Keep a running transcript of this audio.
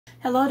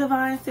Hello,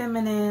 Divine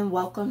Feminine.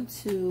 Welcome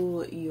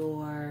to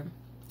your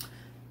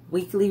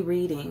weekly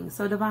reading.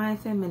 So, Divine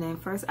Feminine,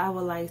 first I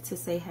would like to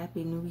say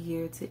Happy New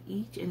Year to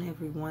each and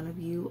every one of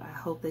you. I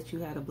hope that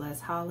you had a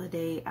blessed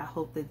holiday. I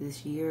hope that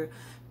this year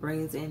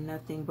brings in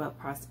nothing but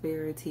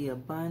prosperity,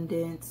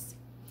 abundance.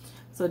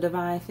 So,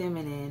 Divine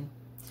Feminine,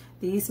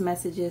 these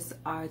messages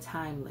are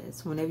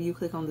timeless. Whenever you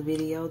click on the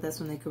video, that's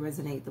when they can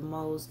resonate the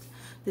most.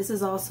 This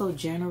is also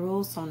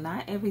general, so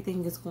not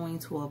everything is going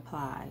to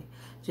apply.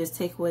 Just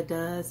take what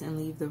does and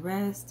leave the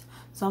rest.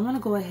 So I'm going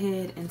to go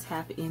ahead and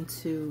tap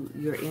into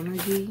your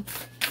energy.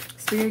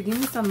 Spirit, give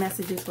me some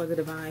messages for the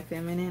Divine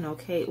Feminine.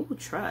 Okay. Ooh,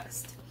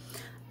 trust.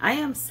 I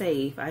am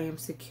safe. I am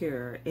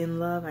secure. In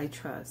love, I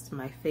trust.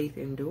 My faith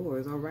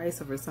endures. All right.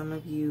 So for some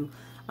of you,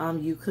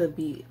 you could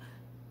be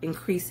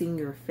increasing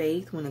your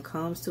faith when it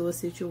comes to a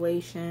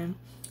situation,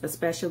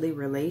 especially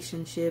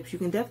relationships. You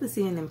can definitely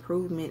see an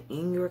improvement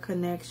in your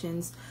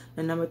connections.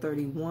 The number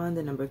 31,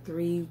 the number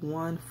 3,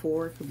 1,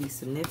 4 could be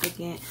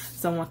significant.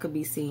 Someone could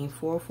be seeing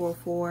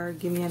 444.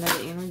 Give me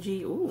another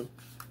energy. Ooh,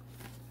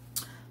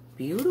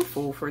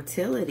 beautiful.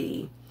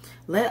 Fertility.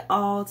 Let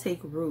all take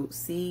root,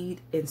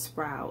 seed, and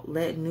sprout.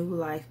 Let new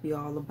life be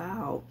all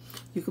about.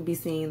 You could be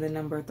seeing the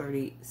number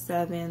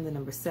 37, the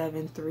number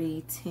 7,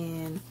 3,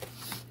 10.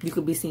 You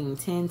could be seeing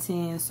 10,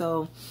 10.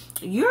 So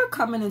you're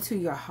coming into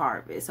your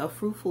harvest, a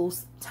fruitful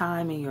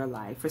time in your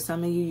life. For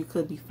some of you, you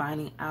could be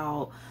finding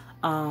out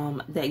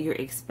that you're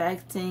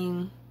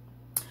expecting.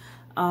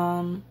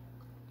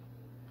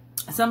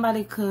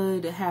 Somebody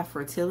could have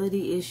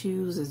fertility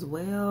issues as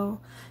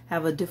well,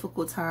 have a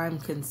difficult time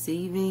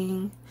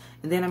conceiving.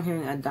 And then I'm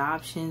hearing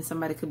adoption.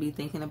 Somebody could be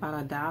thinking about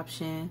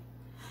adoption.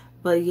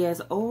 But yes,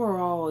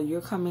 overall,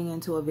 you're coming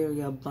into a very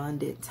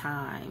abundant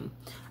time.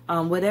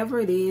 Whatever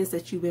it is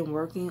that you've been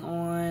working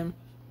on,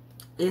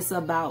 it's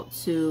about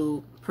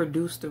to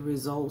produce the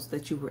results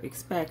that you were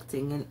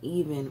expecting and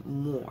even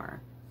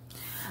more.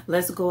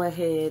 Let's go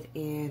ahead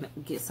and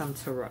get some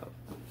tarot.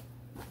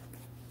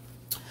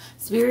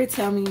 Spirit,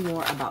 tell me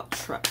more about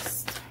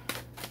trust.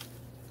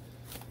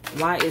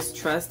 Why is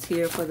trust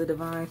here for the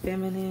Divine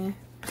Feminine?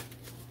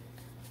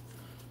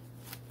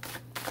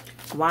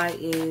 Why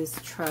is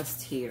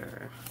trust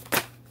here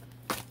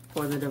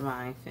for the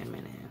Divine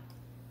Feminine?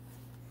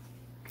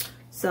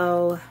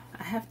 So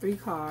I have 3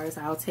 cards.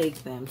 I'll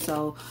take them.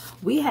 So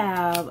we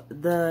have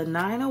the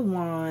 9 of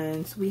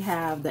Wands, we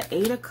have the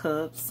 8 of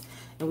Cups,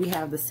 and we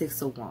have the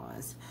 6 of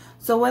Wands.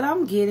 So what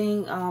I'm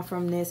getting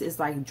from this is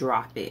like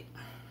drop it.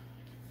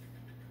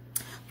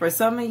 For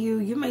some of you,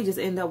 you may just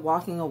end up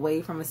walking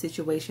away from a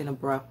situation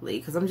abruptly,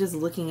 because I'm just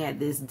looking at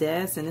this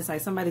desk and it's like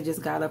somebody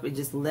just got up and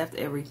just left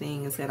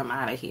everything and said, I'm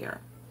out of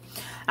here.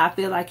 I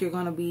feel like you're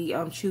going to be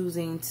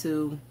choosing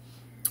to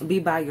be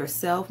by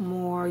yourself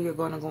more. You're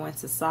going to go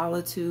into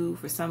solitude.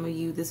 For some of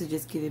you, this is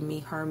just giving me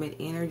hermit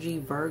energy,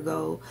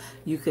 Virgo.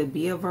 You could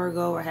be a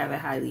Virgo or have it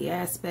highly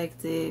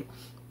aspected.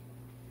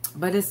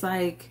 But it's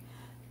like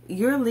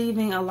you're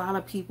leaving a lot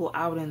of people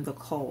out in the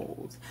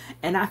cold.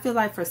 And I feel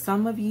like for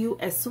some of you,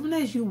 as soon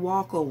as you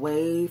walk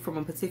away from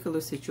a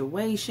particular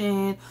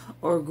situation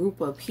or a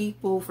group of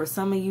people, for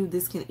some of you,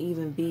 this can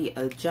even be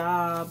a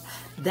job.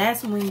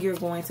 That's when you're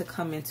going to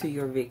come into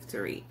your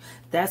victory.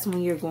 That's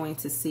when you're going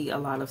to see a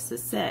lot of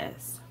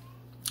success.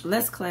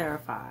 Let's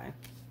clarify.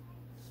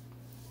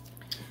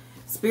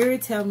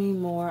 Spirit, tell me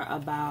more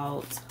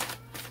about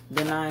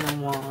the 9 of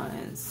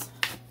Wands.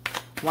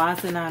 Why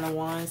is the 9 of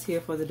Wands here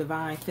for the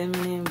Divine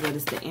Feminine? What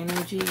is the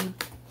energy?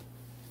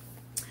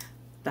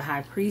 The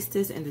High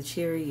Priestess and the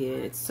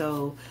Chariot.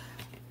 So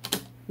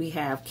we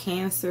have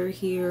Cancer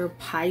here,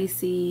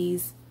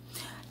 Pisces.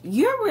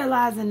 You're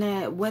realizing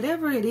that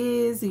whatever it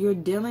is you're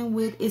dealing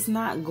with, it's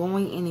not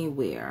going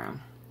anywhere.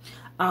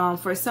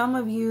 For some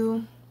of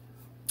you,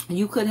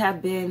 you could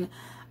have been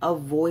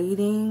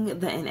avoiding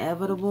the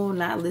inevitable,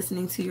 not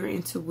listening to your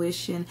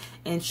intuition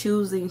and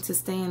choosing to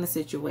stay in the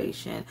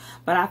situation.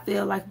 But I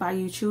feel like by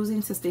you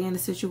choosing to stay in the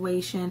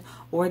situation,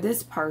 or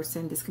this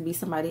person, this could be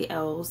somebody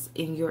else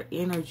in your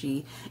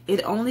energy,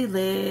 it only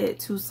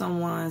led to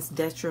someone's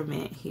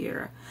detriment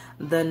here.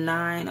 The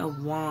 9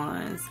 of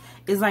Wands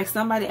is like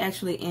somebody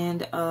actually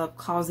end up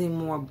causing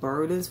more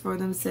burdens for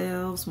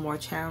themselves, more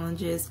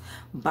challenges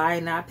by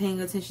not paying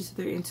attention to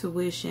their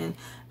intuition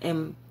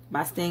and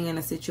by staying in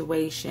a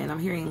situation. I'm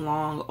hearing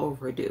long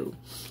overdue.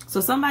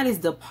 So somebody's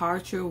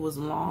departure was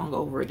long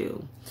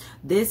overdue.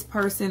 This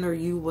person or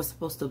you was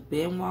supposed to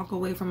walk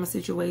away from a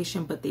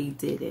situation, but they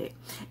did it.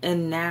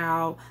 And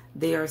now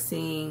they are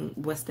seeing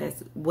what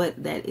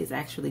that is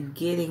actually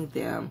getting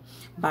them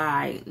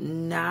by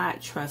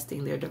not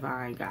trusting their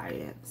divine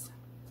guidance.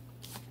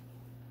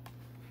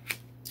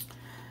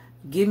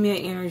 Give me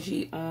an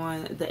energy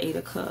on the 8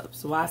 of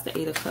Cups. Why is the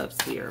 8 of Cups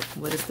here?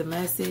 What is the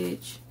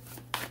message?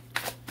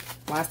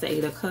 Why is the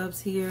 8 of Cups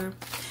here?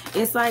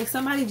 It's like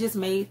somebody just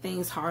made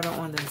things harder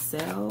on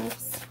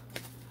themselves.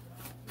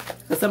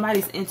 Because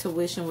somebody's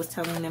intuition was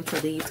telling them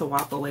to leave, to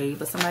walk away,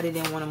 but somebody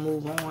didn't want to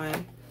move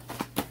on.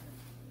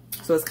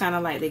 So it's kind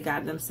of like they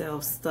got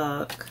themselves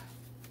stuck.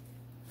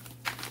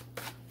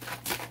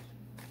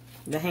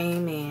 The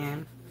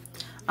Hangman.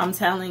 I'm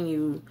telling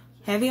you,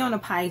 heavy on the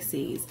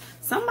Pisces.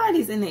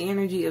 Somebody's in the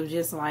energy of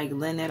just like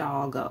letting it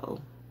all go.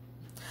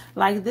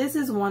 Like, this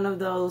is one of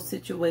those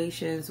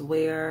situations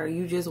where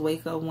you just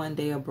wake up one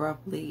day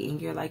abruptly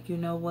and you're like, you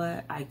know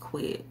what? I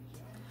quit.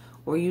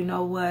 Or you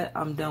know what?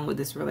 I'm done with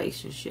this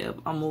relationship.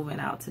 I'm moving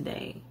out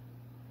today.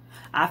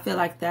 I feel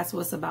like that's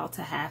what's about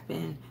to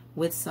happen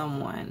with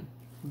someone.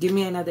 Give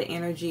me another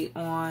energy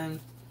on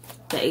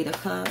the Eight of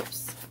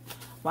Cups.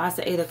 Why is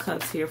the Eight of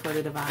Cups here for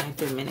the Divine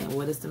Feminine?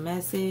 What is the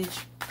message?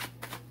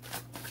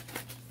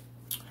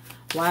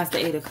 Why is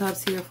the Eight of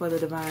Cups here for the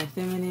Divine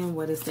Feminine?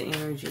 What is the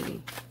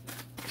energy?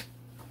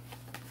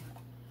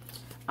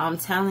 I'm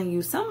telling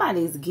you,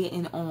 somebody's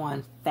getting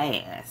on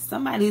fast.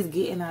 Somebody's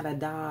getting out of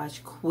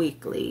Dodge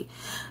quickly.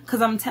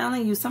 Because I'm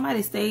telling you,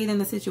 somebody stayed in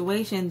a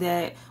situation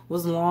that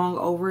was long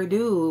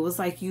overdue. It was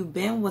like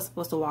was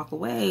supposed to walk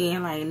away.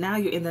 And like now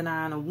you're in the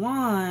Nine of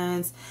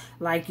Wands.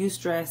 Like you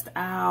stressed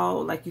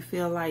out. Like you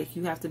feel like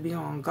you have to be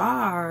on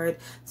guard.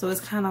 So it's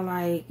kind of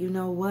like, you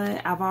know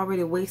what? I've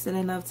already wasted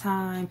enough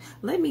time.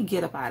 Let me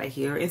get up out of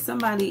here. And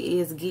somebody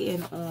is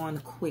getting on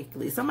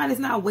quickly. Somebody's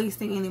not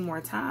wasting any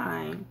more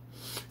time.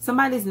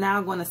 Somebody's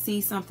now going to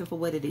see something for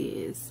what it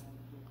is.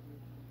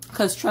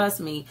 Because trust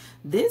me,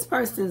 this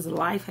person's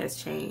life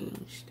has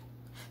changed.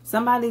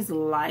 Somebody's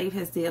life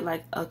has did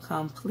like a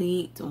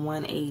complete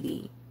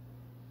 180.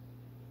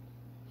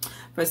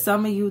 For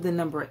some of you, the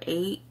number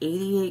 8,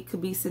 88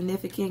 could be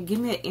significant. Give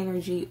me an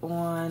energy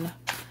on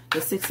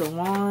the Six of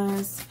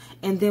Wands.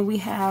 And then we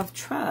have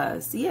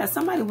trust. Yeah,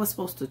 somebody was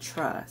supposed to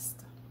trust.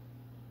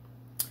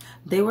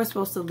 They were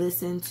supposed to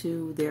listen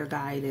to their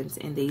guidance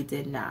and they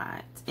did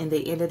not. And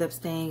they ended up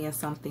staying in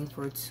something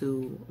for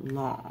too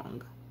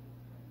long.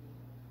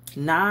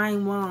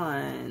 9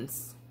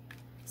 Wands.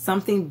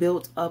 Something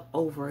built up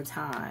over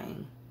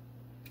time.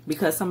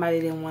 Because somebody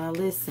didn't want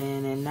to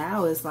listen. And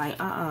now it's like,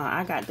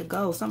 I got to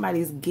go.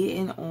 Somebody's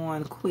getting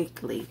on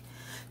quickly.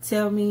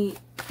 Tell me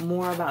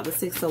more about the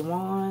Six of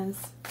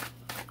Wands.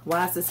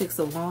 Why is the Six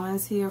of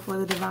Wands here for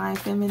the Divine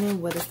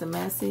Feminine? What is the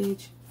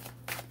message?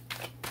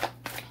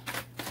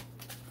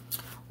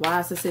 Why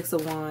is the Six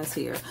of Wands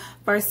here?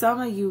 For some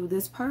of you,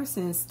 this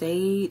person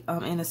stayed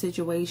in a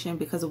situation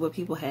because of what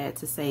people had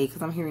to say.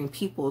 Because I'm hearing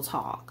people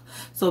talk.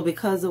 So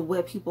because of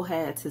what people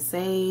had to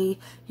say,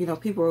 you know,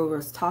 people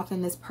were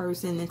talking this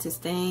person into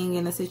staying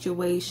in a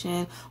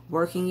situation,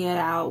 working it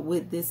out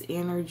with this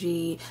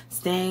energy,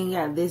 staying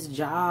at this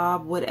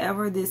job,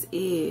 whatever this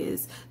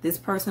is. This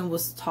person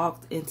was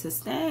talked into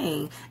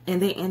staying.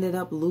 And they ended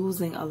up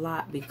losing a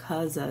lot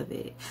because of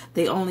it.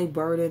 They only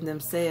burdened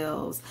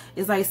themselves.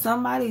 It's like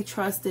somebody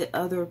trusted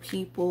other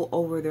people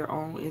over their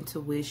own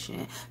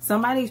intuition.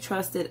 Somebody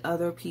trusted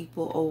other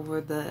people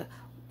over the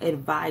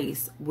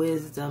advice,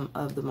 wisdom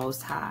of the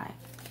Most High.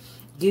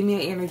 Give me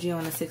an energy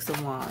on the Six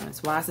of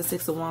Wands. Why is the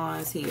Six of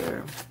Wands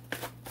here?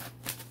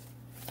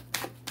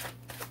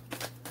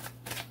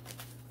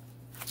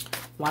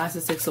 Why is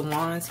the Six of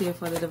Wands here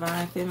for the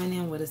Divine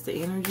Feminine? What is the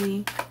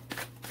energy?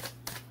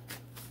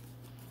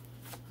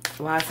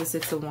 Why is the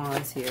Six of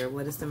Wands here?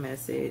 What is the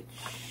message?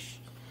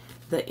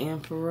 The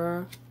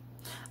Emperor.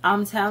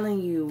 I'm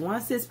telling you,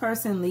 once this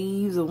person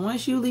leaves, or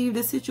once you leave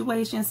the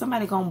situation,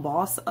 somebody gonna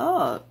boss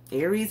up.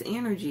 Aries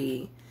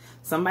energy.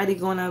 Somebody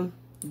gonna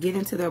get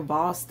into their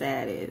boss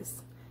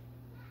status.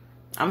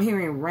 I'm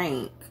hearing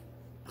rank.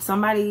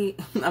 Somebody,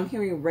 I'm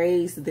hearing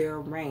raise their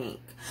rank.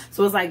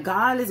 So it's like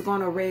God is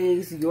gonna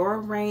raise your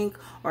rank,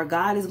 or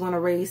God is gonna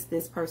raise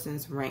this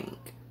person's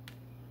rank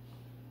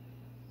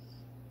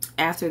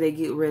after they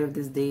get rid of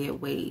this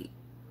dead weight.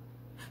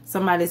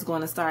 Somebody's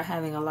going to start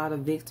having a lot of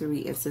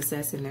victory and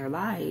success in their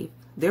life.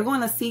 They're going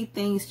to see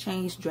things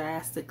change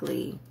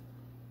drastically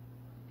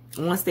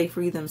once they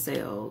free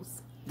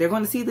themselves. They're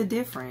going to see the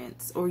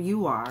difference, or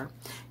you are.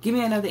 Give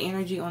me another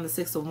energy on the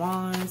Six of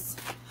Wands.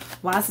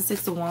 Why is the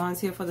Six of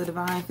Wands here for the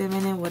Divine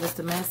Feminine? What is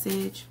the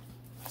message?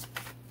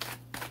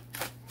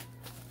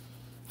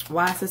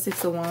 Why is the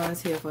Six of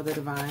Wands here for the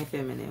Divine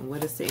Feminine?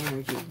 What is the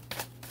energy?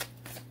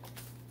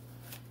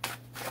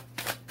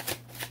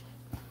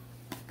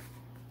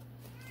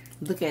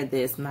 Look at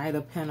this, Knight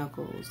of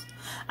Pentacles.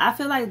 I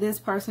feel like this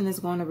person is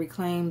going to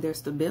reclaim their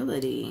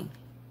stability.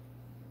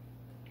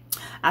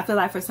 I feel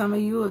like for some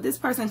of you, if this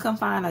person can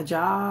find a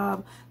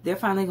job, they're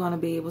finally going to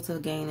be able to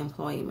gain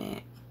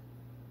employment.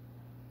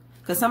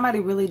 Because somebody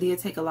really did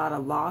take a lot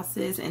of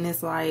losses, and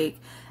it's like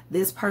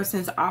this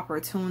person's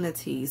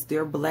opportunities,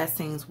 their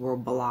blessings were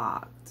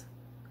blocked.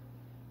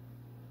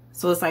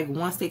 So it's like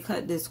once they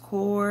cut this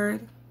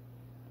cord,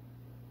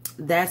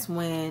 that's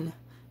when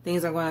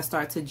things are going to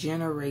start to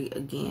generate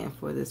again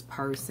for this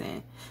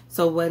person.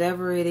 So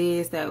whatever it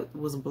is that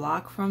was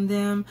blocked from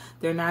them,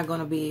 they're not going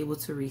to be able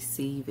to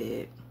receive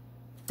it.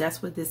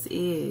 That's what this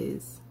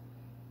is.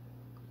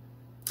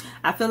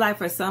 I feel like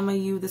for some of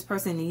you, this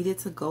person needed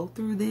to go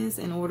through this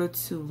in order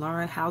to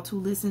learn how to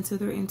listen to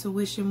their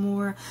intuition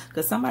more.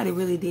 Because somebody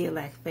really did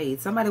lack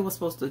faith. Somebody was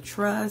supposed to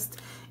trust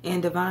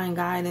in divine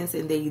guidance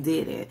and they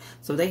didn't.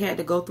 So they had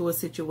to go through a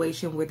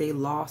situation where they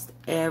lost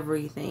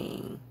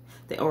everything.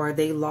 Or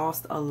they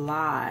lost a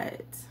lot.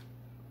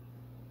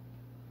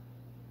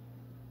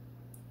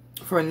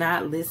 for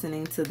not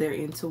listening to their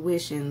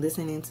intuition,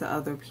 listening to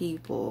other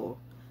people.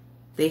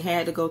 They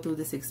had to go through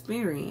this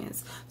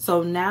experience.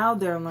 So now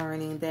they're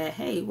learning that,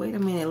 hey, wait a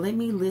minute, let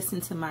me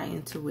listen to my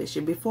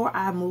intuition. Before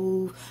I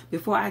move,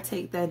 before I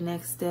take that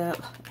next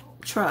step,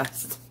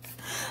 trust.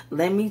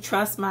 Let me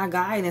trust my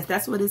guidance.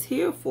 That's what it's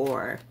here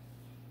for.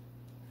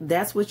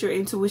 That's what your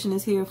intuition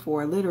is here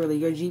for. Literally,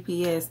 your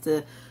GPS,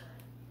 to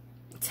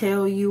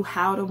tell you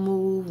how to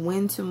move,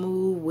 when to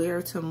move,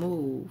 where to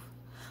move.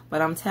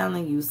 But I'm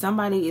telling you,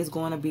 somebody is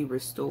going to be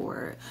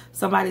restored.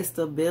 Somebody's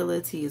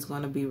stability is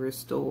going to be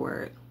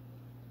restored,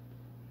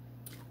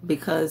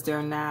 because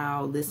they're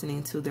now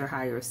listening to their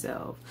higher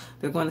self.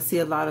 They're going to see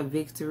a lot of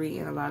victory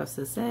and a lot of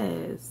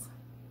success.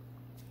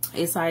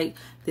 It's like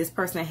this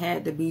person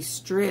had to be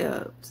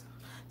stripped.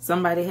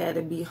 Somebody had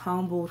to be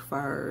humbled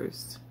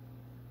first.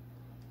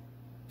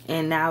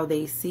 And now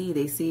they see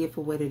it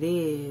for what it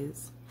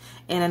is.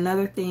 And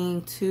another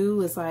thing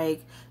too is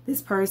like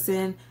this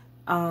person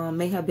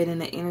may have been in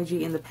the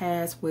energy in the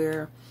past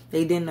where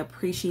they didn't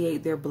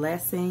appreciate their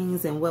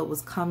blessings and what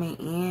was coming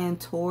in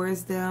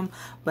towards them.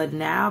 But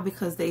now,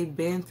 because they've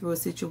been through a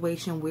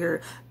situation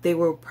where they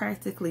were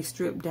practically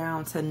stripped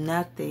down to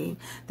nothing,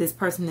 this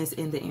person is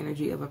in the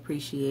energy of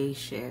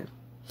appreciation.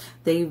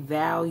 They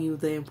value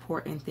the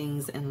important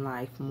things in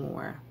life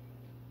more.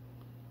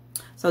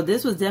 So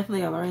this was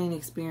definitely a learning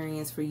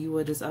experience for you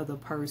or this other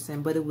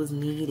person, but it was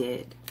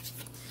needed.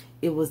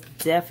 It was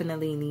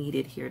definitely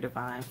needed here,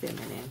 Divine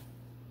Feminine.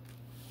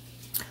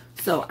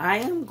 So I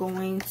am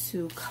going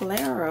to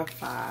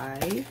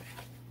clarify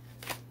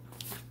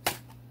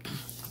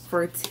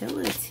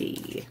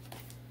fertility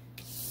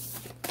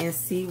and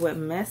see what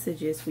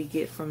messages we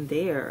get from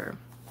there.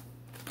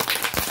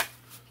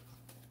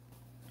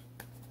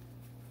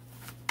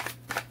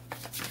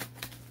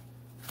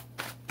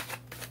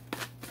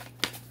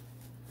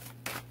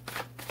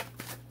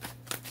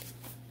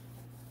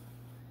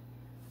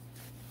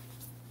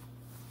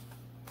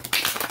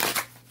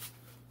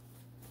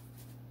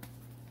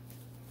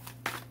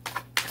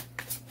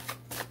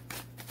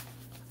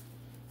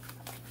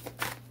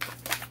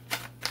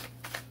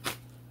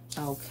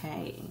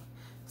 Okay,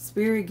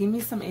 Spirit, give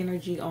me some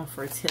energy on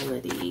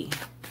fertility.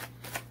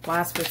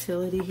 Why is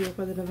fertility here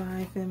for the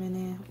Divine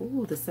Feminine?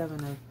 Ooh, the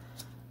Seven of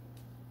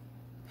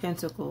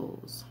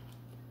Pentacles.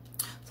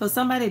 So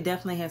somebody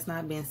definitely has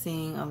not been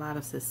seeing a lot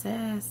of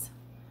success.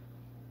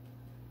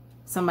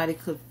 Somebody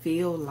could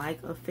feel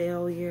like a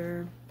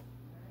failure.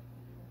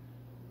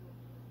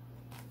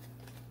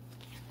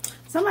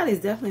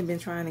 Somebody's definitely been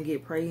trying to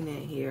get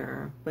pregnant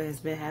here, but has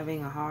been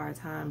having a hard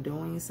time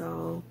doing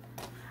so.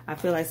 I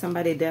feel like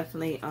somebody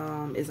definitely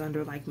is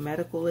under like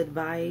medical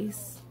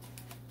advice.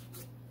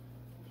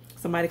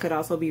 Somebody could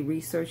also be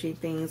researching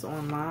things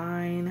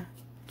online.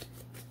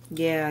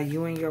 Yeah,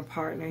 you and your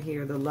partner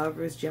here, the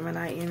Lovers,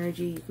 Gemini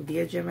energy. You could be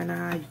a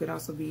Gemini. You could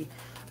also be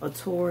a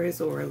Taurus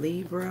or a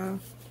Libra.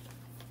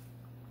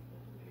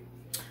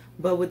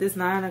 But with this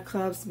Nine of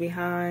Cups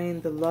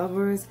behind the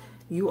Lovers,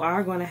 you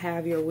are going to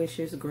have your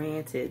wishes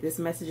granted. This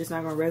message is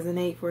not going to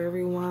resonate for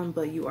everyone,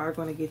 but you are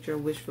going to get your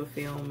wish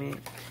fulfillment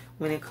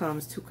when it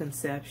comes to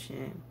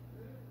conception.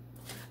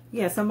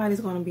 Yeah,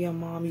 somebody's going to be a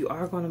mom. You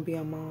are going to be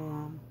a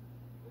mom.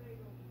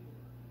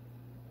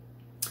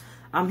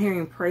 I'm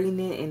hearing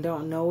pregnant and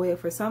don't know it.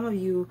 For some of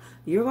you,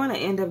 you're going to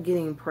end up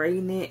getting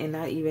pregnant and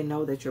not even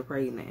know that you're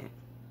pregnant.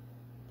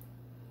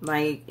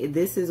 Like,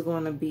 this is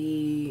going to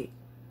be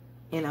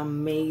an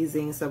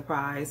amazing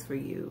surprise for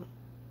you.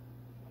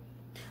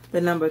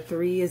 The number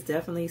 3 is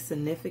definitely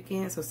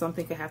significant. So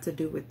something could have to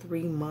do with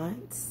 3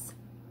 months,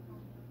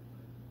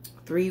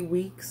 3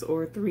 weeks,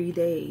 or 3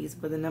 days.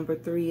 But the number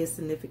 3 is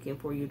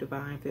significant for you,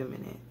 Divine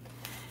Feminine.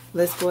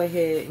 Let's go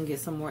ahead and get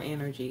some more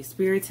energy.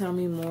 Spirit, tell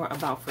me more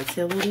about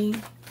fertility.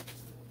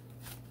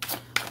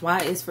 Why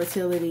is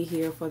fertility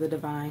here for the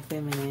Divine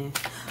Feminine?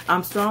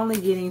 I'm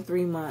strongly getting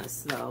 3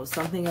 months, though.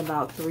 Something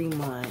about 3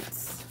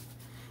 months.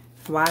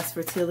 Why is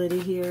fertility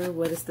here?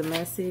 What is the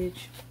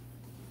message?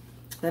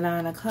 The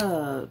Nine of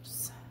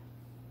Cups.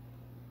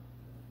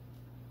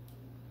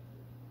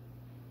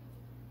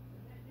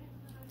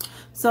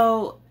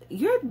 So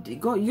you're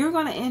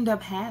going to end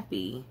up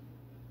happy.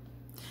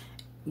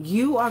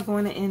 You are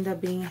going to end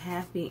up being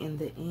happy in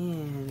the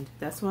end.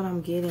 That's what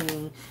I'm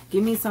getting.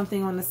 Give me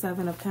something on the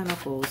Seven of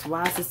Pentacles.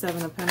 Why is the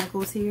Seven of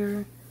Pentacles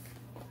here?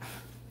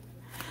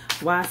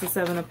 Why is the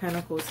Seven of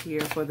Pentacles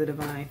here for the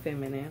Divine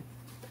Feminine?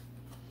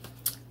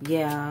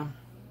 Yeah.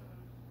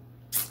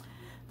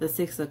 The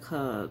Six of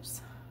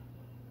Cups.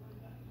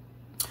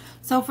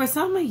 So for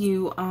some of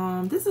you,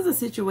 this is a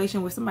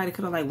situation where somebody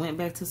could have like went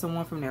back to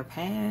someone from their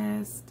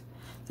past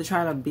to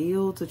try to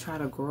build, to try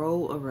to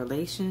grow a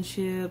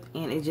relationship,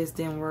 and it just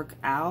didn't work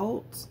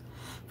out.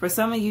 For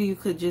some of you, you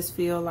could just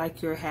feel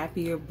like you're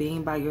happier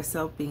being by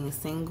yourself, being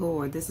single,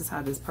 or this is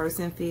how this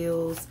person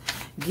feels.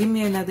 Give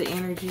me another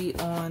energy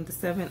on the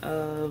Seven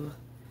of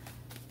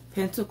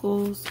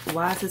Pentacles.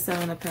 Why is the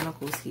Seven of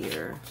Pentacles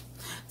here?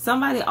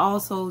 Somebody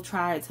also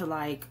tried to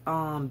like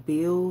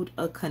build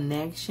a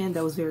connection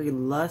that was very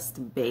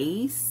lust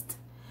based,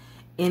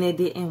 and it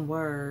didn't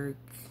work.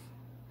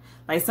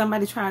 Like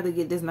somebody tried to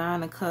get this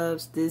Nine of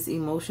Cups, this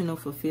emotional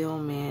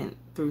fulfillment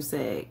through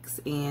sex,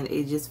 and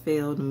it just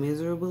failed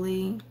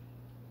miserably.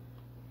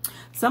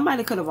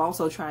 Somebody could have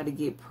also tried to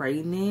get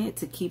pregnant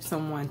to keep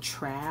someone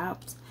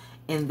trapped,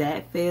 and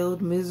that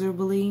failed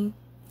miserably.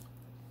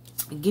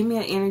 Give me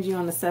an energy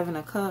on the Seven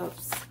of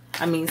Cups.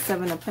 I mean,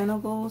 Seven of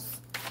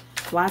Pentacles.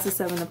 Why is the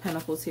Seven of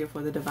Pentacles here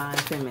for the Divine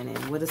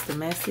Feminine? What is the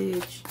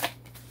message?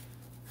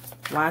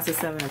 Why is the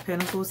Seven of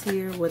Pentacles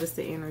here? What is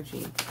the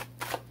energy?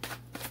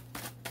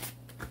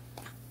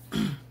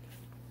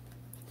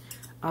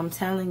 I'm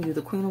telling you,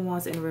 the Queen of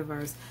Wands in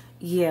reverse.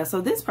 Yeah,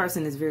 so this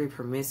person is very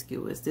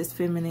promiscuous. This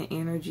feminine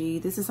energy.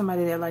 This is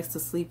somebody that likes to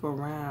sleep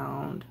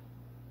around.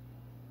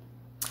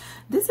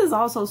 This is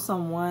also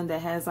someone that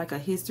has like a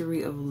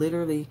history of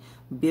literally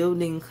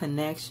building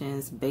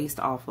connections based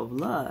off of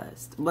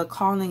lust, but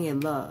calling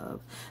it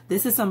love.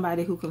 This is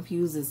somebody who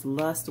confuses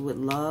lust with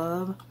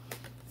love.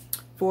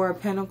 Four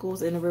of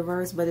Pentacles in the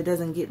reverse, but it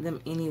doesn't get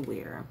them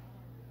anywhere.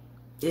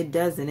 It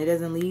doesn't. It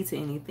doesn't lead to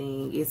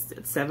anything. It's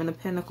Seven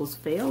of Pentacles,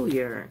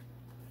 failure.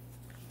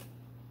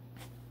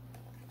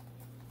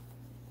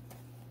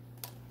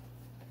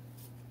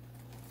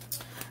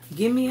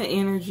 Give me an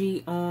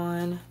energy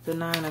on the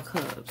Nine of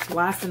Cups.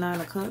 Why is the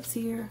Nine of Cups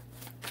here?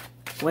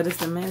 What is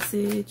the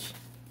message?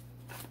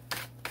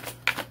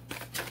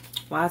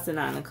 Why is the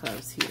Nine of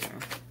Cups here?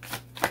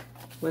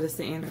 What is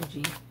the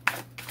energy?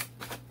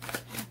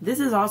 This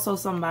is also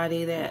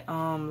somebody that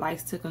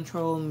likes to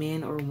control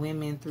men or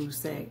women through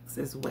sex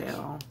as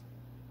well.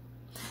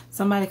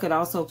 Somebody could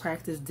also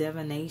practice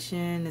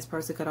divination. This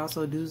person could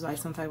also do like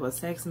some type of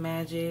sex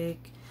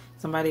magic.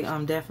 Somebody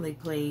definitely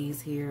plays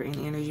here in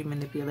energy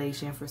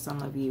manipulation for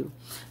some of you.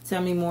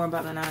 Tell me more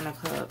about the Nine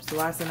of Cups.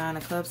 Why is the Nine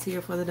of Cups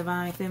here for the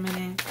Divine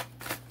Feminine?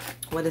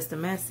 What is the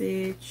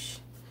message?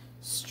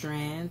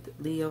 Strength,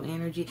 Leo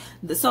energy.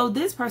 So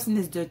this person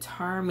is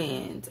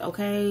determined,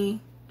 okay?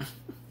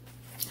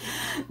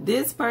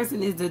 This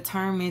person is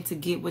determined to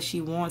get what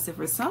she wants. And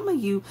for some of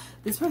you,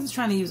 this person's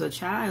trying to use a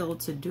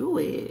child to do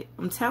it.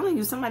 I'm telling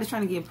you, somebody's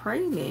trying to get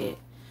pregnant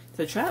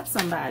to trap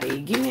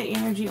somebody. Give me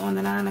an energy on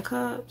the Nine of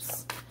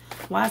Cups.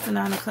 Why is the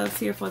Nine of Cups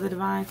here for the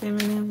Divine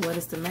Feminine? What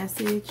is the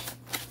message?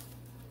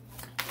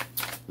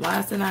 Why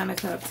is the Nine of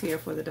Cups here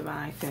for the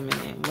Divine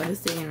Feminine? What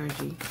is the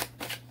energy?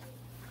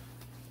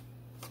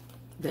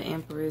 The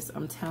Empress.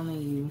 I'm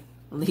telling you,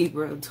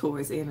 Libra,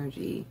 Taurus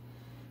energy.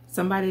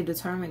 Somebody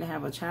determined to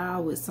have a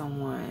child with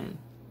someone.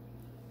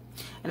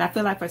 And I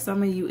feel like for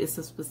some of you, it's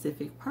a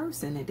specific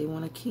person that they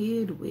want a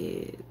kid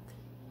with.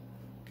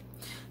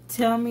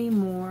 Tell me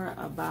more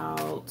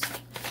about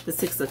the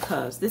Six of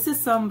Cups. This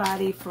is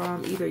somebody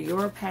from either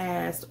your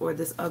past or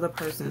this other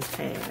person's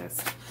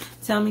past.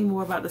 Tell me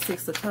more about the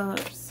Six of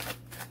Cups.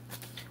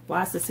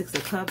 Why is the Six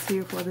of Cups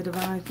here for the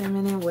Divine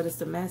Feminine? What is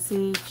the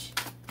message?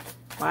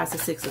 Why is the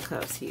Six of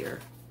Cups here?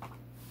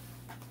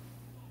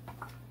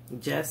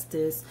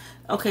 Justice.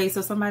 Okay,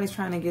 so somebody's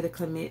trying to get a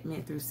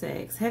commitment through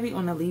sex. Heavy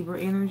on the Libra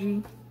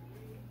energy.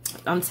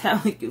 I'm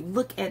telling you,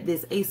 look at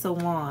this Ace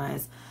of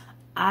Wands.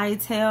 I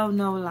tell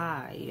no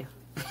lie.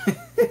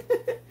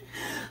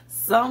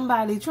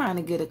 Somebody trying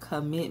to get a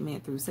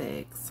commitment through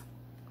sex.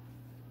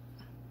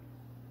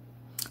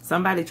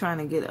 Somebody trying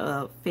to get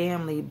a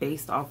family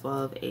based off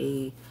of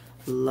a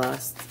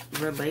lust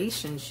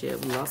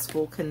relationship,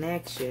 lustful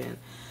connection.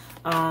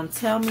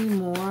 Tell me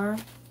more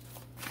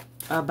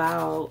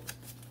about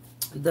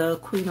the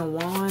Queen of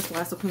Wands.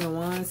 Why is the Queen of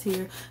Wands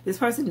here? This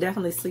person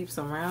definitely sleeps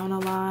around a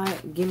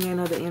lot. Give me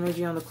another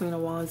energy on the Queen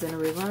of Wands in the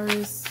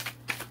reverse.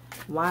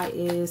 Why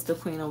is the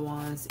Queen of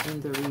Wands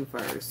in the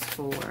reverse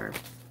for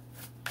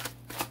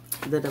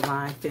the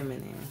Divine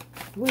Feminine?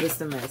 What is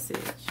the message?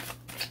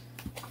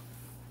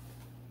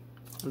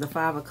 The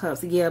Five of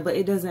Cups. Yeah, but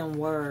it doesn't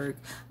work.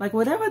 Like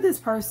whatever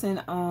this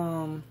person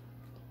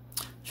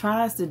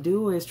tries to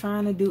do or is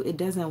trying to do, it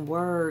doesn't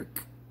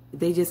work.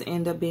 They just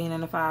end up being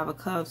in the Five of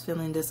Cups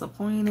feeling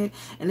disappointed.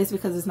 And it's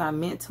because it's not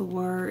meant to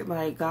work.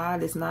 Like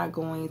God is not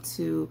going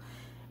to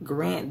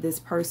grant this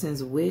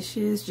person's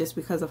wishes just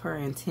because of her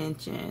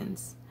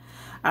intentions.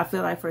 I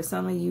feel like for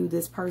some of you,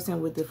 this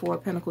person with the Four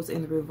of Pentacles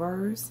in the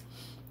reverse,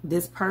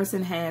 this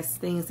person has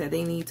things that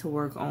they need to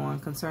work on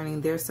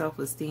concerning their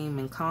self-esteem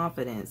and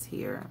confidence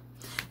here.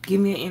 Give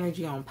me an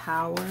energy on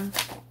power.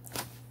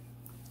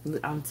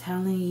 I'm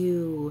telling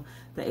you,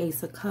 the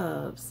Ace of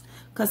Cups.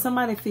 Because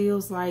somebody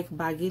feels like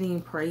by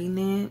getting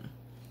pregnant,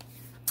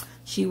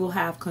 she will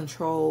have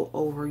control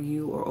over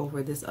you or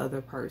over this other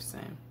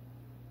person.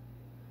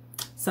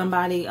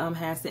 Somebody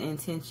has the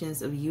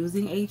intentions of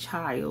using a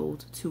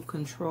child to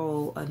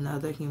control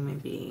another human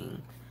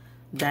being.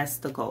 That's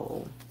the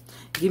goal.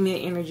 Give me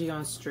an energy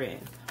on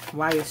strength.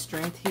 Why is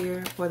strength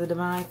here for the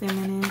Divine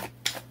Feminine?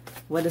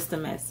 What is the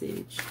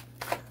message?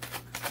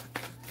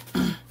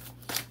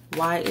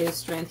 Why is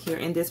strength here?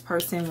 And this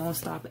person won't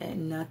stop at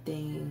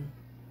nothing.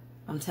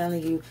 I'm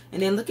telling you.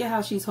 And then look at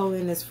how she's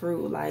holding this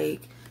fruit.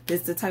 Like,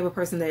 this is the type of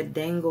person that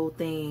dangle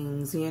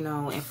things, you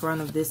know, in front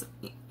of this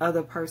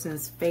other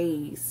person's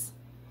face.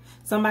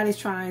 Somebody's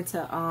trying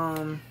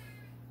to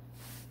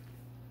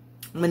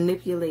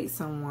manipulate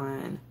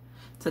someone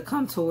to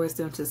come towards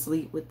them, to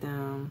sleep with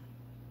them.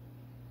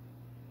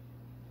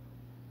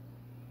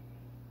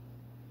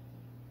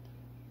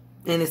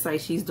 And it's like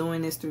she's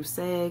doing this through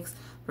sex.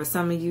 For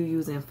some of you,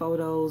 using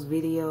photos,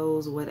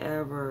 videos,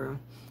 whatever.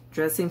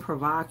 Dressing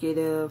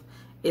provocative.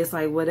 It's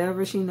like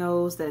whatever she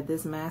knows that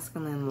this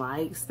masculine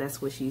likes,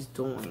 that's what she's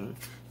doing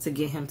to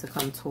get him to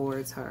come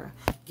towards her.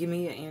 Give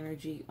me your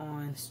energy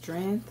on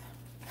strength.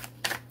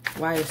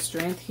 Why is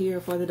strength here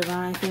for the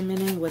divine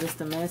feminine? What is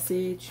the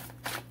message?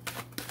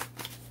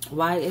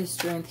 Why is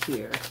strength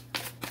here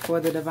for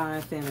the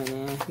divine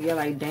feminine? You're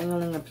like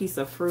dangling a piece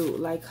of fruit.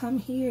 Like, come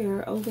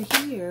here, over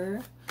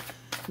here.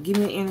 Give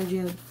me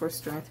energy for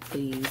strength,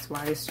 please.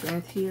 Why is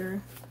strength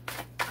here?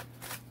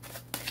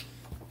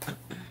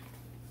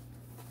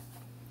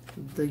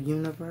 The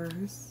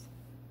universe.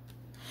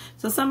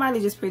 So somebody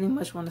just pretty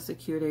much want to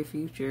secure their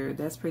future.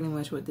 That's pretty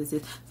much what this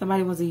is.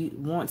 Somebody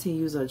want to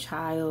use a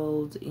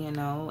child, you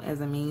know,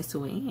 as a means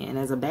to an end,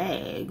 as a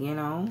bag, you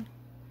know.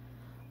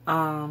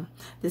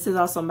 This is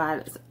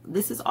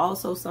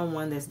also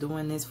someone that's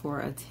doing this for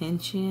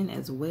attention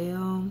as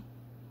well.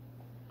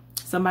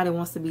 Somebody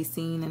wants to be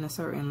seen in a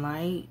certain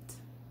light.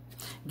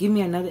 Give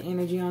me another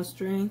energy on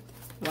strength.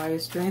 Why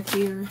is strength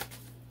here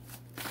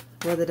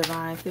for the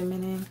divine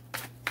feminine?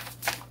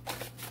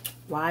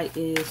 Why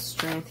is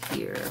strength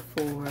here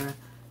for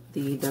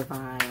the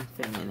divine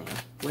feminine?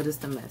 What is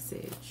the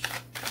message?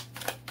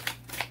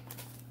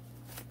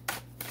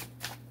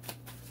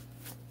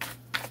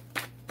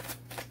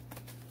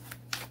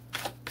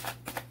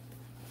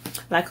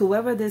 Like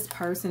whoever this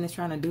person is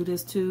trying to do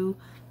this to,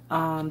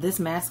 this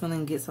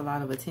masculine gets a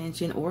lot of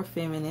attention, or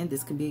feminine.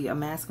 This could be a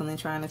masculine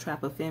trying to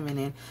trap a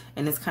feminine.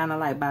 And it's kind of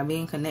like by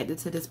being connected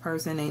to this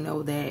person, they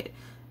know that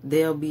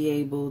they'll be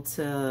able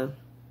to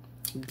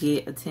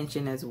get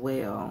attention as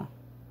well.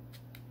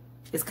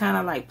 It's kind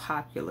of like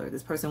popular.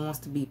 This person wants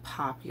to be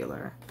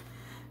popular.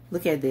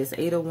 Look at this.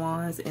 8 of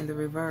Wands in the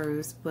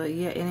reverse. But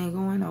yeah, it ain't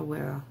going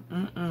nowhere.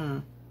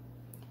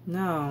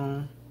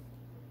 No.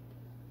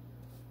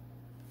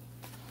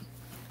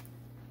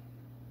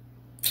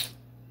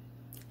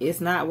 It's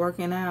not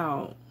working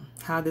out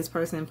how this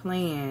person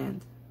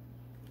planned.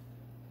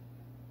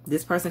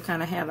 This person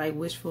kind of had like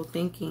wishful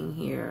thinking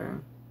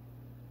here.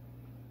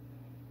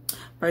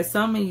 For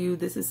some of you,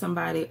 this is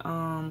somebody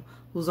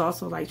who's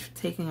also like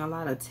taking a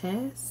lot of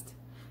tests.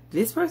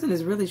 This person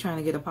is really trying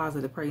to get a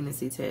positive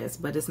pregnancy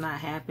test, but it's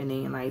not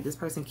happening. Like this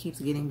person keeps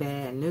getting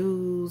bad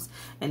news,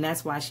 and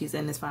that's why she's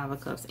in this 5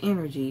 of Cups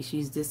energy.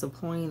 She's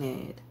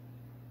disappointed.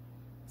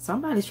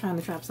 Somebody's trying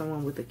to trap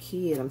someone with a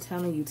kid. I'm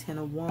telling you, 10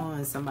 of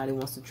Wands. Somebody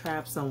wants to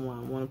trap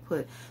someone, want to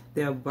put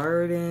their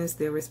burdens,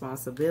 their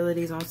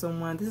responsibilities on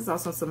someone. This is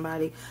also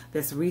somebody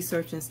that's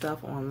researching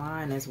stuff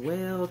online as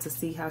well to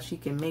see how she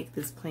can make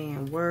this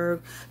plan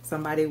work.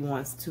 Somebody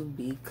wants to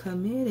be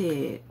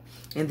committed,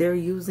 and they're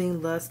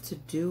using lust to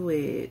do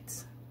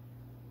it.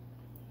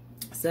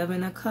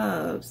 7 of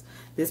Cups.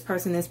 This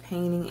person is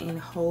painting a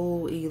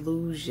whole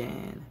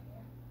illusion.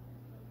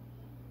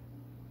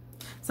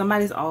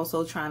 Somebody's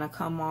also trying to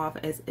come off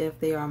as if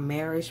they are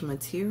marriage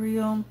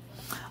material.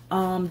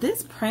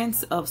 This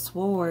Prince of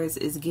Swords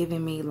is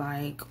giving me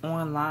like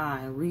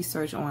online,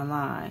 research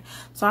online.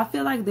 So I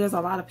feel like there's a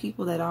lot of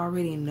people that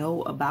already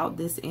know about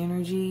this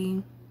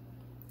energy.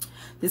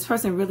 This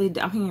person really,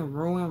 I'm hearing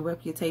ruined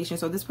reputation.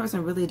 So this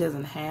person really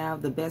doesn't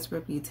have the best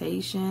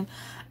reputation.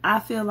 I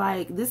feel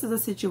like this is a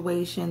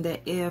situation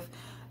that if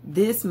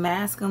this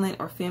masculine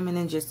or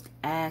feminine just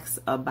asks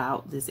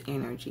about this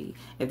energy,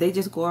 if they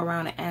just go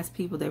around and ask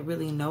people that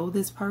really know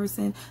this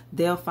person,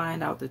 they'll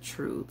find out the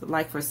truth.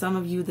 Like for some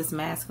of you, this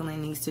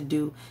masculine needs to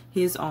do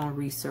his own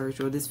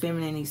research, or this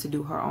feminine needs to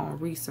do her own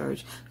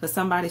research, because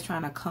somebody's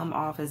trying to come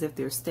off as if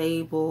they're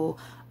stable,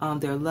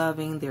 they're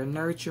loving, they're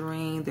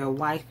nurturing, they're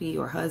wifey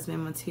or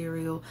husband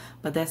material,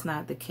 but that's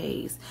not the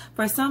case.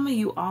 For some of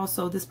you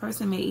also, this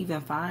person may even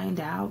find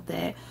out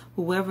that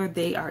whoever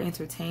they are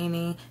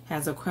entertaining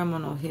has a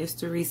criminal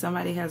history.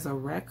 Somebody has a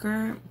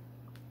record.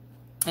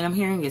 And I'm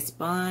hearing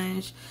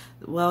expunged.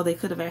 Well, they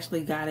could have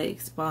actually got it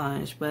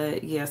expunged.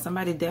 But yeah,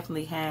 somebody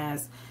definitely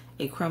has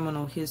a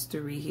criminal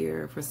history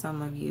here for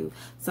some of you.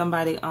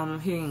 Somebody,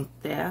 I'm hearing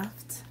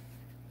theft.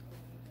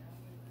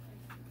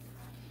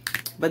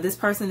 But this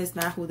person is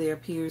not who they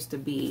appears to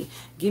be.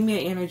 Give me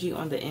an energy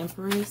on the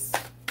Empress.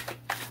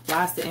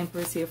 Why is the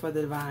Empress here for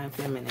the divine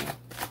feminine?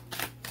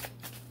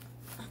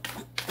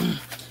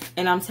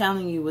 And I'm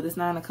telling you, with this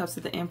 9 of Cups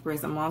to the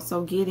Empress, I'm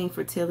also getting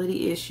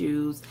fertility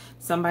issues.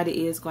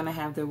 Somebody is going to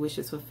have their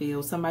wishes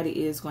fulfilled.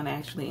 Somebody is going to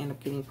actually end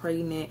up getting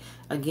pregnant.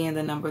 Again,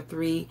 the number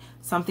 3,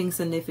 something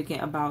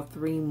significant about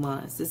 3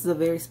 months. This is a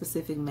very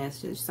specific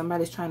message.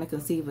 Somebody's trying to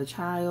conceive a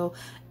child.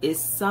 It's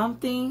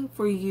something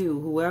for you,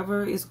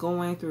 whoever is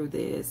going through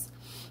this.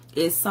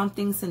 It's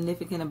something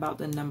significant about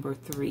the number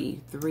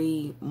 3.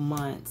 3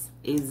 months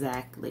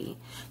exactly.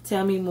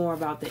 Tell me more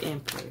about the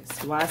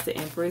Empress. Why is the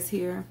Empress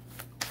here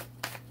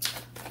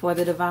for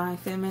the divine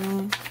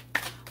feminine?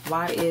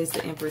 Why is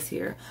the Empress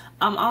here?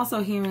 I'm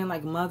also hearing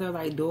like mother,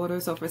 like daughter.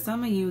 So for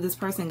some of you, this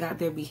person got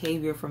their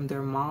behavior from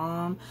their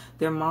mom.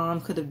 Their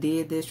mom could have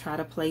did this, try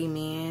to play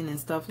men and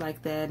stuff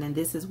like that. And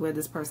this is where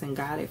this person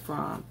got it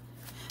from.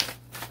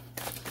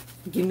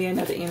 Give me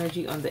another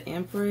energy on the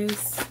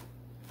Empress.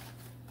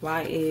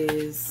 Why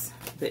is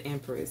the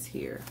Empress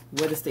here?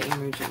 What is the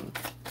energy?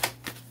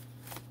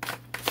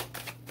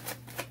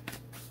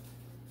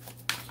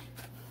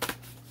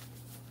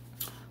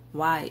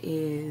 Why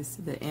is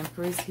the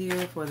Empress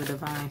here for the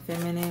Divine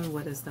Feminine?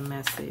 What is the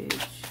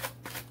message?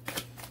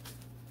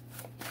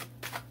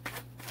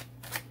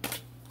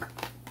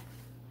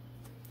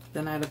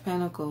 The Knight of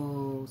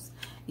Pentacles.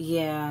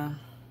 Yeah.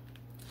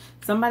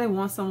 Somebody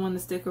wants someone to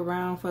stick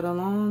around for the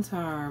long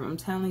term. I'm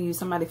telling you,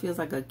 somebody feels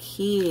like a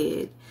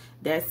kid.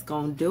 That's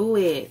going to do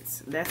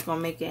it. That's going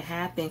to make it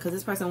happen. Because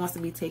this person wants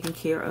to be taken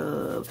care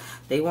of.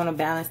 They want to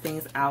balance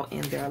things out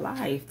in their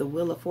life. The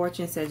Wheel of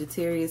Fortune,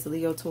 Sagittarius,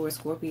 Leo, Taurus,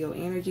 Scorpio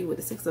energy with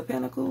the Six of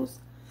Pentacles.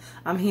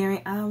 I'm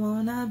hearing, I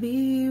want to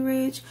be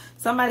rich.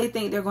 Somebody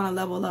think they're going to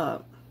level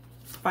up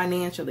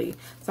financially.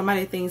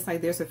 Somebody thinks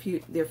like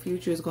their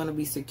future is going to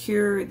be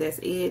secure. That's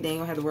it. They ain't going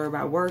to have to worry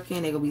about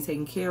working. They're going to be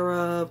taken care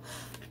of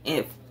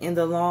in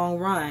the long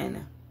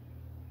run.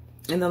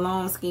 In the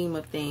long scheme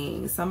of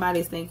things,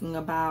 somebody's thinking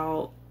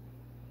about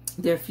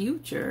their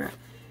future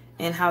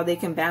and how they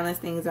can balance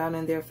things out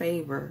in their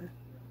favor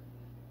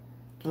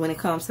when it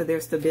comes to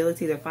their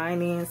stability, their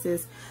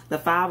finances. The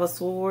Five of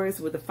Swords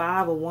with the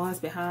Five of Wands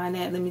behind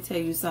that. Let me tell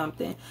you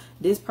something.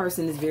 This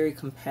person is very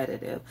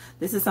competitive.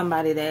 This is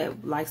somebody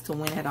that likes to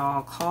win at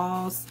all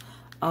costs.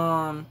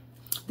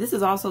 This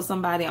is also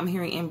somebody I'm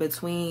hearing in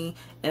between.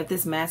 If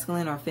this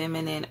masculine or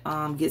feminine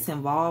gets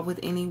involved with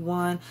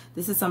anyone,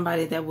 this is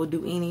somebody that will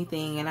do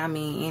anything, and I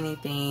mean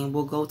anything,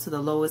 will go to the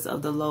lowest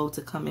of the low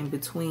to come in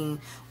between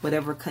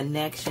whatever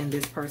connection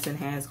this person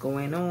has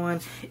going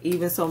on,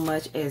 even so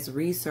much as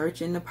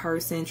researching the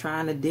person,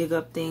 trying to dig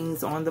up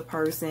things on the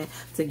person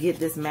to get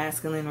this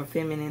masculine or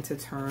feminine to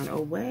turn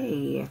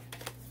away.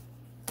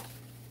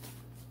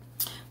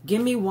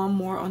 Give me one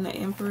more on the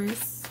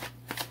Empress.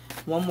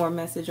 One more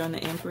message on the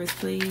Empress,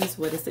 please.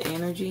 What is the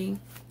energy?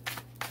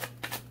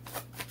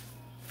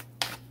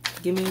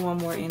 Give me one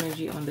more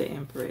energy on the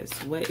Empress.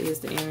 What is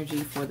the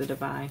energy for the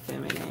Divine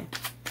Feminine?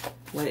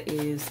 What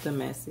is the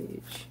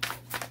message?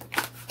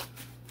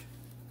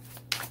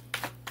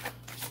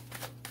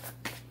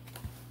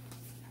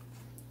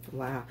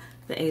 Wow.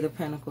 The Eight of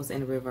Pentacles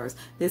in reverse.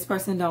 This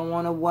person don't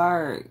want to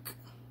work.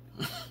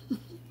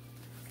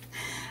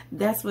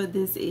 That's what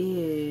this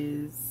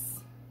is.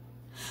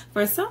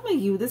 For some of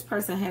you, this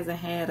person hasn't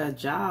had a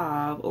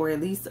job, or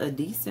at least a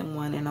decent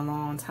one, in a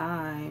long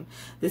time.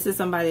 This is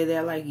somebody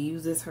that like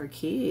uses her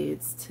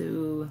kids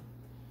to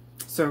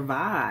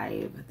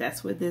survive.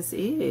 That's what this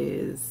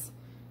is.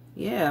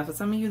 Yeah, for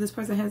some of you, this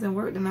person hasn't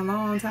worked in a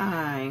long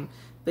time.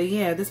 But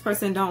yeah, this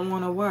person don't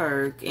want to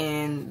work,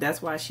 and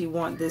that's why she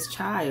want this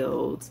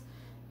child.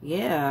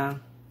 Yeah.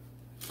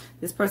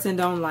 This person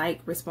don't like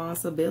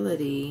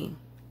responsibility.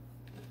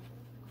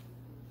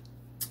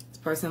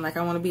 Person like,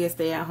 I want to be a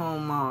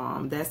stay-at-home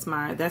mom. That's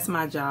my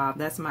job.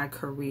 That's my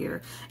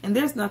career. And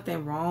there's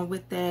nothing wrong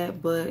with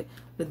that, but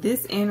with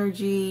this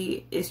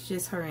energy, it's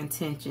just her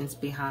intentions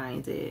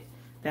behind it.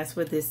 That's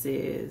what this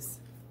is.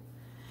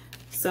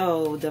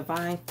 So,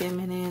 Divine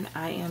Feminine,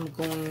 I am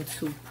going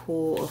to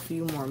pull a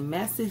few more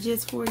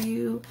messages for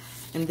you,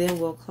 and then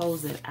we'll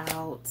close it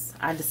out.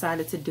 I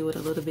decided to do it a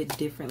little bit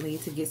differently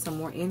to get some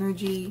more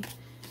energy.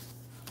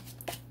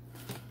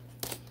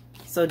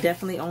 So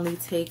definitely only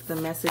take the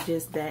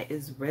messages that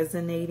is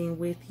resonating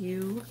with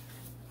you.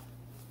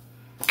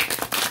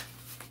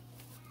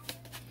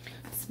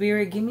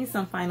 Spirit, give me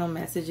some final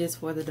messages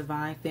for the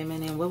Divine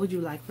Feminine. What would you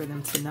like for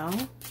them to know?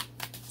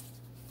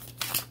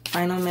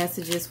 Final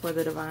messages for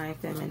the Divine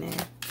Feminine.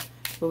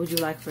 What would you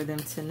like for them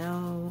to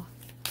know?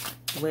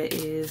 What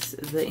is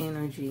the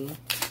energy?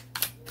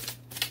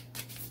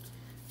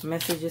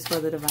 Messages for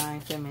the Divine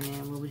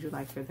Feminine. What would you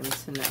like for them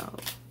to know?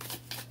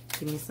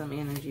 Give me some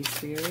energy,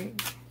 Spirit.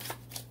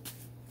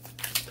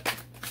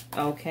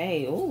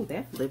 Okay. Oh,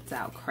 that flipped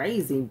out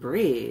crazy.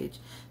 Bridge.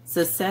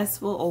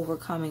 Successful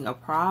overcoming a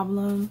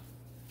problem.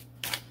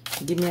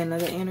 Give me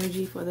another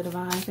energy for the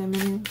Divine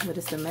Feminine. What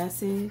is the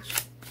message?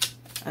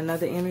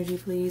 Another energy,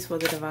 please, for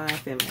the Divine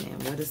Feminine.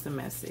 What is the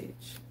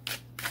message?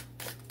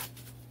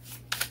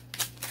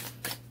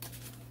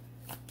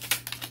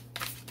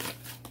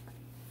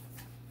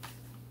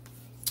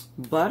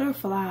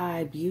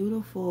 Butterfly,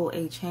 beautiful,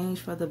 a change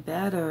for the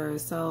better.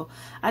 So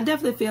I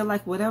definitely feel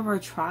like whatever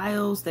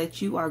trials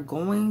that you are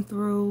going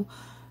through,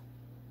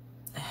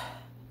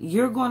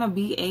 you're going to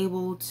be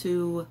able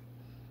to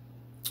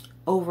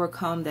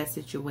overcome that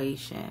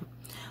situation.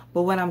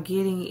 But what I'm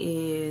getting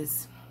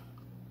is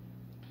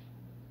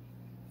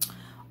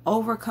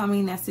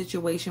overcoming that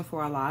situation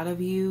for a lot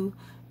of you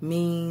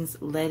means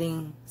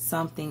letting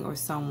something or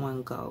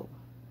someone go.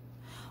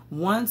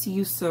 Once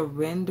you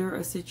surrender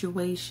a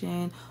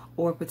situation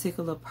or a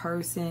particular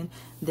person,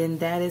 then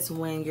that is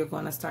when you're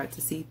going to start to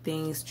see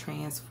things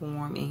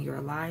transform in your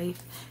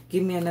life.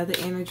 Give me another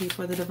energy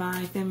for the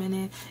Divine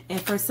Feminine.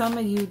 And for some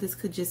of you, this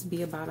could just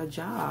be about a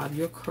job,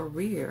 your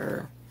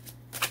career.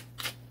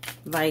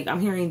 Like, I'm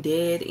hearing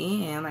dead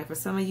end. Like, for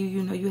some of you,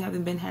 you know, you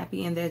haven't been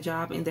happy in that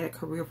job, in that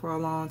career for a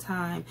long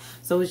time.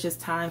 So it's just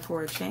time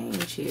for a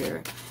change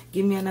here.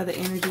 Give me another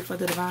energy for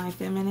the Divine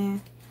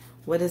Feminine.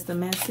 What is the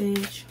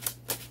message?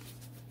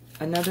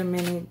 Another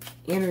minute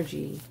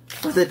energy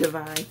for the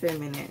Divine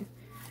Feminine.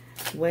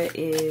 What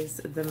is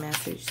the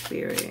message,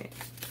 Spirit?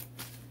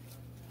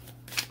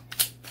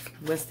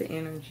 What's the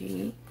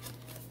energy?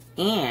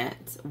 And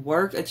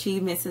work,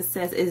 achievement,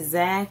 success.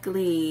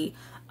 Exactly.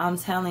 I'm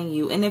telling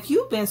you. And if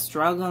you've been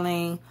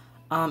struggling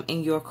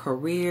in your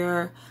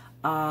career,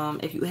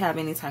 if you have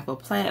any type of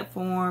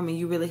platform and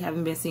you really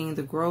haven't been seeing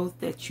the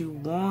growth that you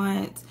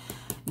want,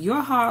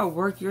 your hard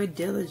work, your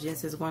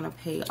diligence is going to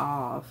pay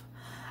off.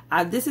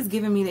 This is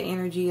giving me the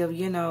energy of,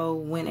 you know,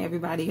 when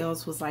everybody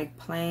else was like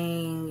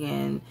playing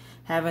and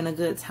having a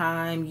good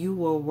time, you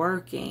were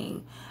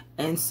working.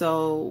 And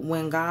so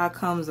when God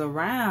comes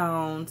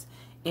around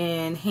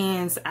and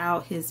hands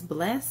out his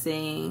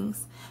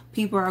blessings,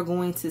 people are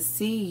going to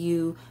see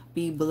you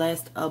be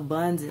blessed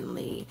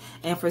abundantly.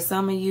 And for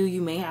some of you,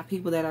 you may have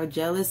people that are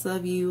jealous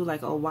of you,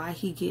 like, oh, why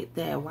he get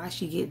that, why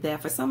she get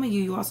that. For some of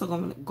you, you're also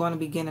going to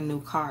be getting a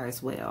new car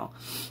as well.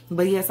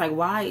 But yes, like,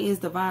 why is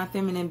Divine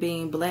Feminine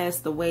being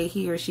blessed the way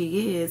he or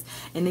she is?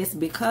 And it's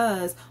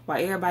because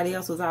while everybody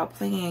else was out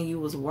playing, you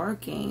was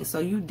working. So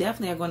you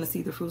definitely are going to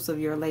see the fruits of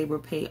your labor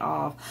pay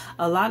off.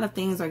 A lot of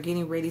things are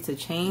getting ready to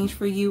change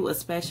for you,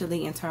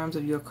 especially in terms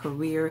of your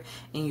career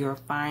and your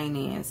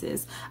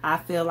finances. I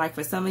feel like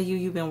for some of you,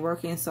 you've been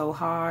working so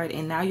hard,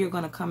 and now you're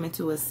going to come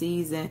into a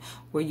season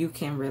where you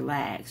can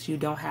relax. You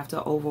don't have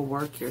to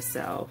overwork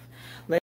yourself.